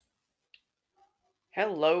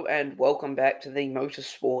Hello and welcome back to the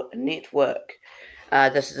Motorsport Network.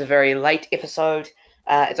 This is a very late episode.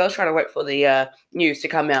 As I was trying to wait for the news to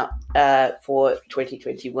come out for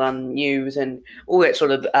 2021 news and all that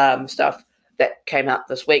sort of stuff that came out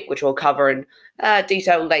this week, which we'll cover in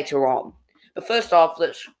detail later on. But first off,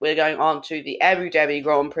 we're going on to the Abu Dhabi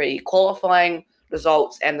Grand Prix qualifying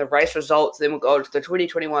results and the race results. Then we'll go to the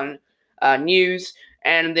 2021 news,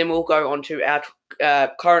 and then we'll go on to our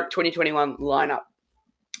current 2021 lineup.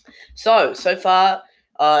 So far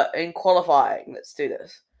in qualifying, let's do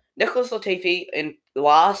this. Nicholas Latifi in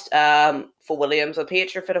last for Williams, with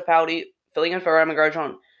Pietro Fittipaldi filling in for Romain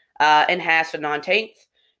Grosjean in Haas for 19th.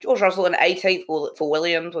 George Russell in 18th for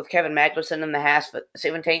Williams, with Kevin Magnussen in the Haas for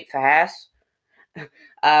 17th for Haas.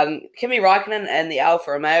 Kimi Raikkonen and the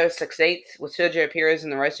Alfa Romeo 16th, with Sergio Perez in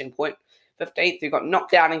the Racing Point 15th, who got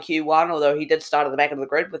knocked down in Q1, although he did start at the back of the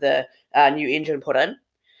grid with a new engine put in.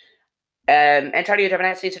 Antonio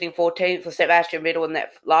Giovinazzi sitting 14th, with Sebastian Vettel in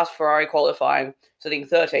that last Ferrari qualifying sitting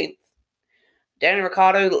 13th. Daniel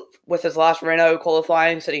Ricciardo with his last Renault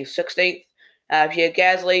qualifying sitting 16th. Pierre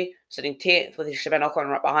Gasly sitting 10th, with Esteban Ocon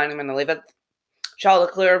right behind him in 11th. Charles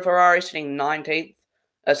Leclerc in Ferrari sitting 9th.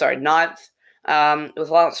 With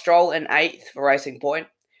Lance Stroll in 8th for Racing Point.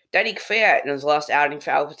 Danny Kvyat in his last outing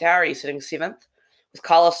for AlphaTauri sitting 7th. With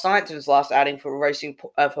Carlos Sainz in his last outing for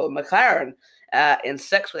for McLaren in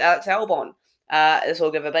 6th, with Alex Albon. This will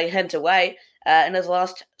give a big hint away in his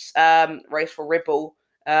last race for Red Bull,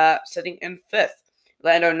 sitting in 5th.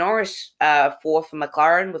 Lando Norris 4th for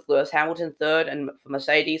McLaren, with Lewis Hamilton 3rd and for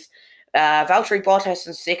Mercedes. Valtteri Bottas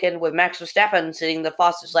in 2nd, with Max Verstappen sitting the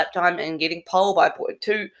fastest lap time and getting pole by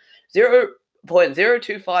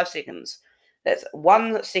 0.025 seconds. That's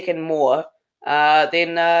 1 second more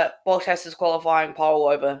than Bottas' qualifying pole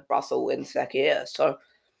over Russell and Sakier. So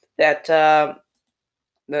that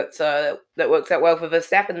works out well for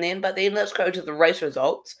Verstappen then. But then let's go to the race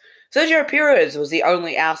results. Sergio Perez was the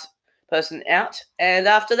only person out, and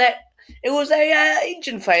after that, it was a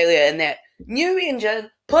engine failure in that new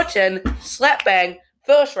engine put in, slap bang,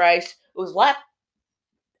 first race. It was lap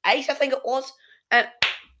 8, I think it was, and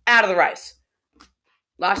out of the race.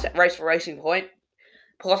 Last race for Racing Point,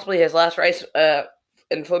 possibly his last race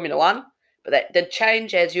in Formula One. But that did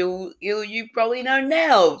change, as you probably know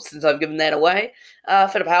now, since I've given that away.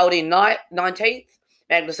 Fittipaldi 19th,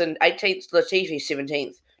 Magnussen 18th, Latifi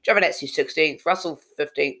 17th, Giovinazzi 16th, Russell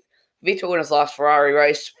 15th, Vettel in his last Ferrari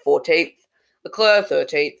race 14th, Leclerc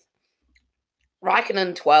 13th,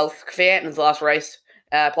 Raikkonen 12th, Kvyat in his last race,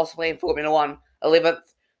 possibly in Formula 1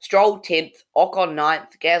 11th, Stroll 10th, Ocon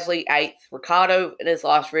 9th, Gasly 8th, Ricciardo in his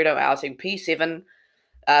last Renault outing P7,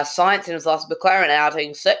 Sainz in his last McLaren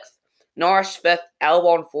outing 6th, Norris 5th,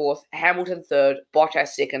 Albon 4th, Hamilton 3rd,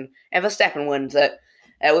 Bottas 2nd, and Verstappen wins it.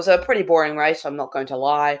 It was a pretty boring race, I'm not going to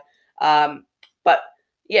lie. But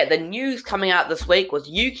yeah, the news coming out this week was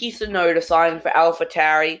Yuki Tsunoda signing for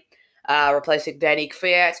AlphaTauri, replacing Danny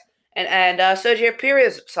Kvyat, and Sergio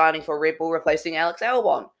Perez signing for Red Bull, replacing Alex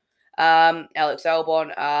Albon. Alex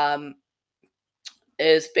Albon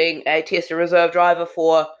is being a test and reserve driver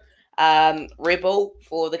for Red Bull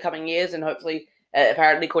for the coming years, and hopefully,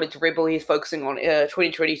 apparently, according to Red Bull, he's focusing on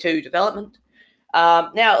 2022 development.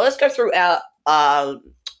 Now, let's go through our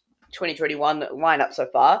 2021 lineup so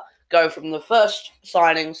far, go from the first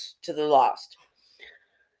signings to the last.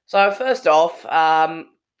 So, first off,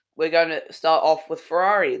 we're going to start off with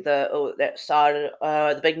Ferrari. That started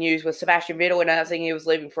the big news with Sebastian Vettel announcing he was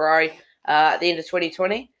leaving Ferrari at the end of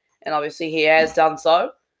 2020, and obviously he has done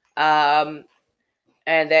so. And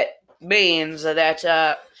that means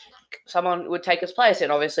that someone would take his place,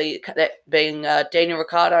 and obviously that being Daniel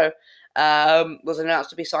Ricciardo was announced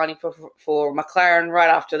to be signing for McLaren right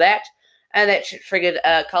after that, and that triggered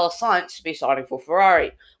Carlos Sainz to be signing for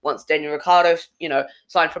Ferrari. Once Daniel Ricciardo,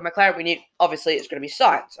 signed for McLaren, we knew obviously it's going to be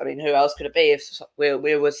Sainz. I mean, who else could it be? Where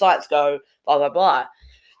would Sainz go? Blah blah blah.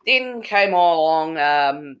 Then came along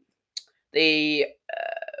the.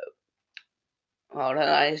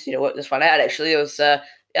 I just need to work this one out. Actually, it was there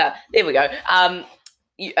we go.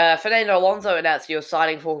 Fernando Alonso announced he was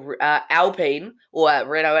signing for Alpine, or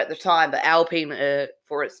Renault at the time, but Alpine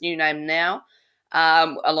for its new name now,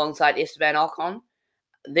 alongside Esteban Ocon.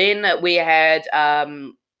 Then we had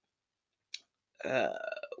where are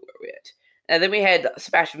we at? And then we had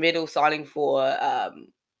Sebastian Vettel signing for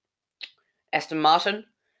Aston Martin.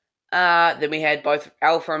 Then we had both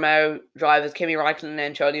Alfa Romeo drivers Kimi Raikkonen and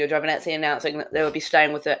Antonio Giovinazzi announcing that they would be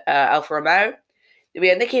staying with Alfa Romeo. Then we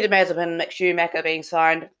had Nikita Mazepin and Mick Schumacher being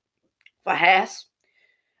signed for Haas.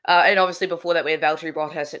 And obviously before that we had Valtteri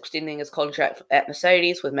Bottas extending his contract at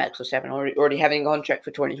Mercedes, with Max Verstappen already having a contract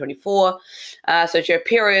for 2024. Sergio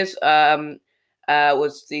Perez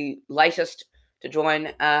was the latest to join,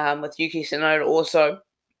 with Yuki Tsunoda also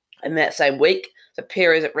in that same week. So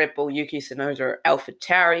Perez at Red Bull, Yuki Tsunoda at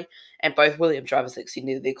AlphaTauri, and both Williams drivers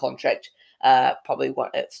extended their contract probably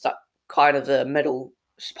at kind of the middle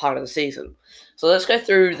part of the season. So let's go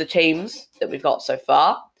through the teams that we've got so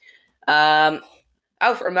far.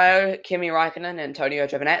 Alfa Romeo, Kimi Raikkonen and Antonio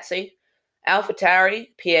Giovinazzi. AlphaTauri,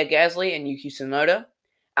 Pierre Gasly and Yuki Tsunoda.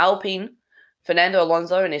 Alpine, Fernando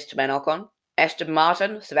Alonso and Esteban Ocon. Aston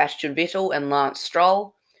Martin, Sebastian Vettel and Lance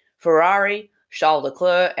Stroll. Ferrari, Charles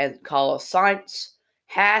Leclerc and Carlos Sainz.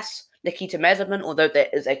 Haas, Nikita Mazepin, although that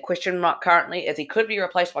is a question mark currently, as he could be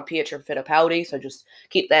replaced by Pietro Fittipaldi, so just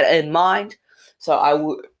keep that in mind. So I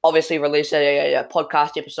will obviously release a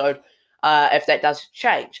podcast episode if that does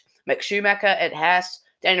change. Mick Schumacher at Haas,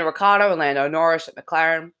 Daniel Ricciardo and Lando Norris at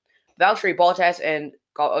McLaren, Valtteri Bottas, and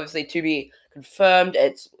obviously to be confirmed,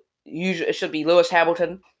 it should be Lewis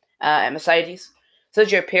Hamilton at Mercedes,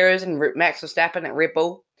 Sergio Perez and Max Verstappen at Red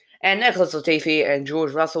Bull, and Nicholas Latifi and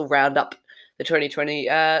George Russell round up the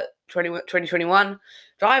 2021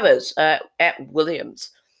 drivers at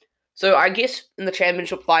Williams. So I guess in the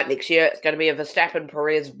championship fight next year, it's going to be a Verstappen,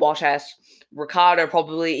 Perez, Bottas, Ricciardo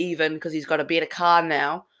probably even, because he's got a better car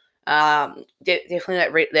now.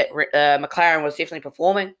 Definitely that McLaren was definitely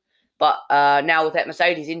performing, but now with that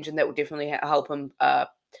Mercedes engine, that will definitely help him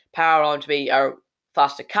power on to be a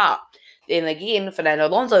faster car. Then again, Fernando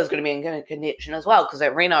Alonso is going to be in contention as well, because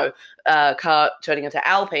that Renault car turning into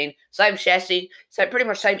Alpine, same chassis, so pretty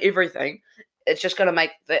much same everything. It's just going to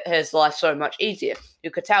make his life so much easier.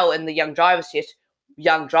 You could tell in the young driver test,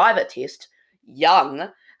 being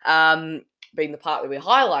the part that we're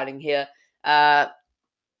highlighting here,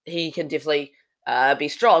 he can definitely be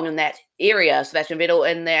strong in that area. Sebastian Vettel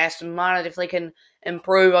and the Aston Martin definitely can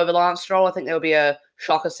improve over Lance Stroll. I think there will be a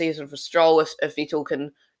shocker season for Stroll if Vettel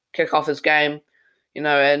can kick off his game,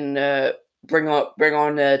 and bring on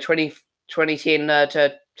 2010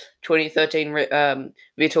 to 2013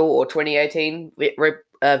 Vettel, or 2018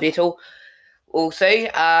 Vettel. We'll see.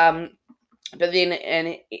 But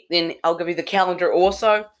then I'll give you the calendar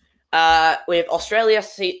also. We have Australia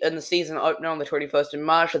in the season opener on the 21st of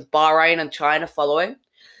March, with Bahrain and China following.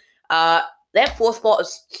 That fourth spot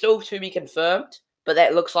is still to be confirmed, but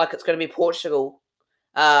that looks like it's going to be Portugal.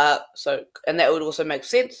 And that would also make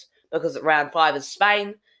sense, because round 5 is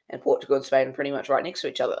Spain, and Portugal and Spain are pretty much right next to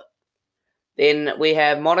each other. Then we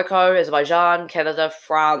have Monaco, Azerbaijan, Canada,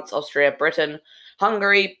 France, Austria, Britain,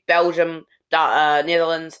 Hungary, Belgium,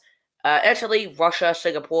 Netherlands, Italy, Russia,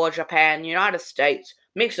 Singapore, Japan, United States,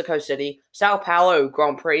 Mexico City, Sao Paulo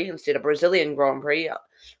Grand Prix instead of Brazilian Grand Prix,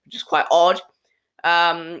 which is quite odd,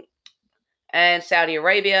 and Saudi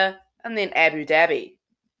Arabia, and then Abu Dhabi.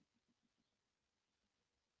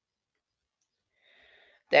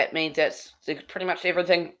 That means that's pretty much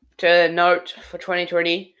everything to note for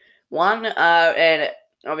 2021. And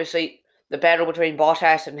obviously, the battle between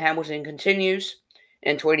Bottas and Hamilton continues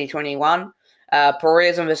in 2021.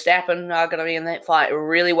 Perez and Verstappen are going to be in that fight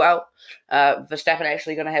really well. Verstappen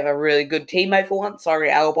actually going to have a really good teammate for once. Sorry,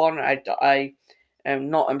 Albon, I am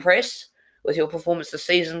not impressed with your performance this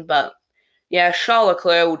season, but yeah, Charles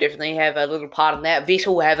Leclerc will definitely have a little part in that. Vettel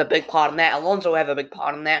will have a big part in that. Alonso will have a big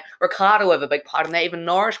part in that. Ricciardo will have a big part in that. Even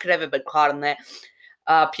Norris could have a big part in that.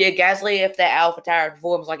 Pierre Gasly, if that AlphaTauri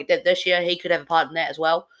performs like it did this year, he could have a part in that as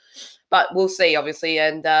well. But we'll see, obviously,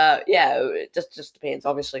 and it just depends,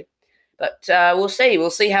 obviously. But we'll see.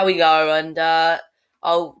 We'll see how we go, and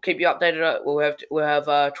I'll keep you updated. We'll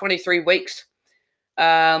have 23 weeks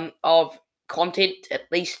of content,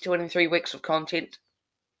 at least 23 weeks of content.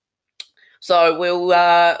 So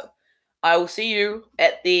I will see you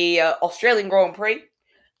at the Australian Grand Prix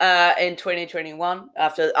in 2021,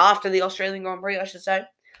 after the Australian Grand Prix, I should say.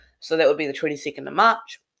 So that would be the 22nd of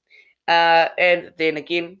March. And then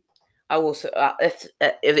again, I will, if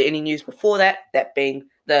there any news before that being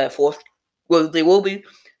the fourth, there will be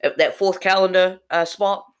that fourth calendar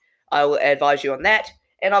spot, I will advise you on that.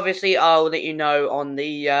 And obviously, I'll let you know on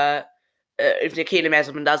the if Nikita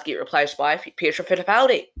Mazepin does get replaced by Pietro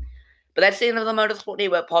Fittipaldi. But that's the end of the Motorsport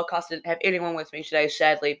Network podcast. I didn't have anyone with me today,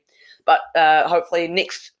 sadly. But hopefully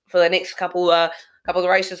for the next couple of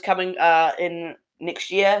races coming in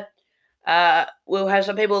next year, we'll have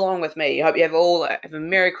some people along with me. I hope you have all have a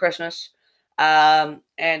Merry Christmas and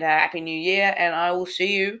a Happy New Year. And I will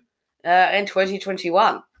see you in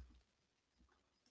 2021.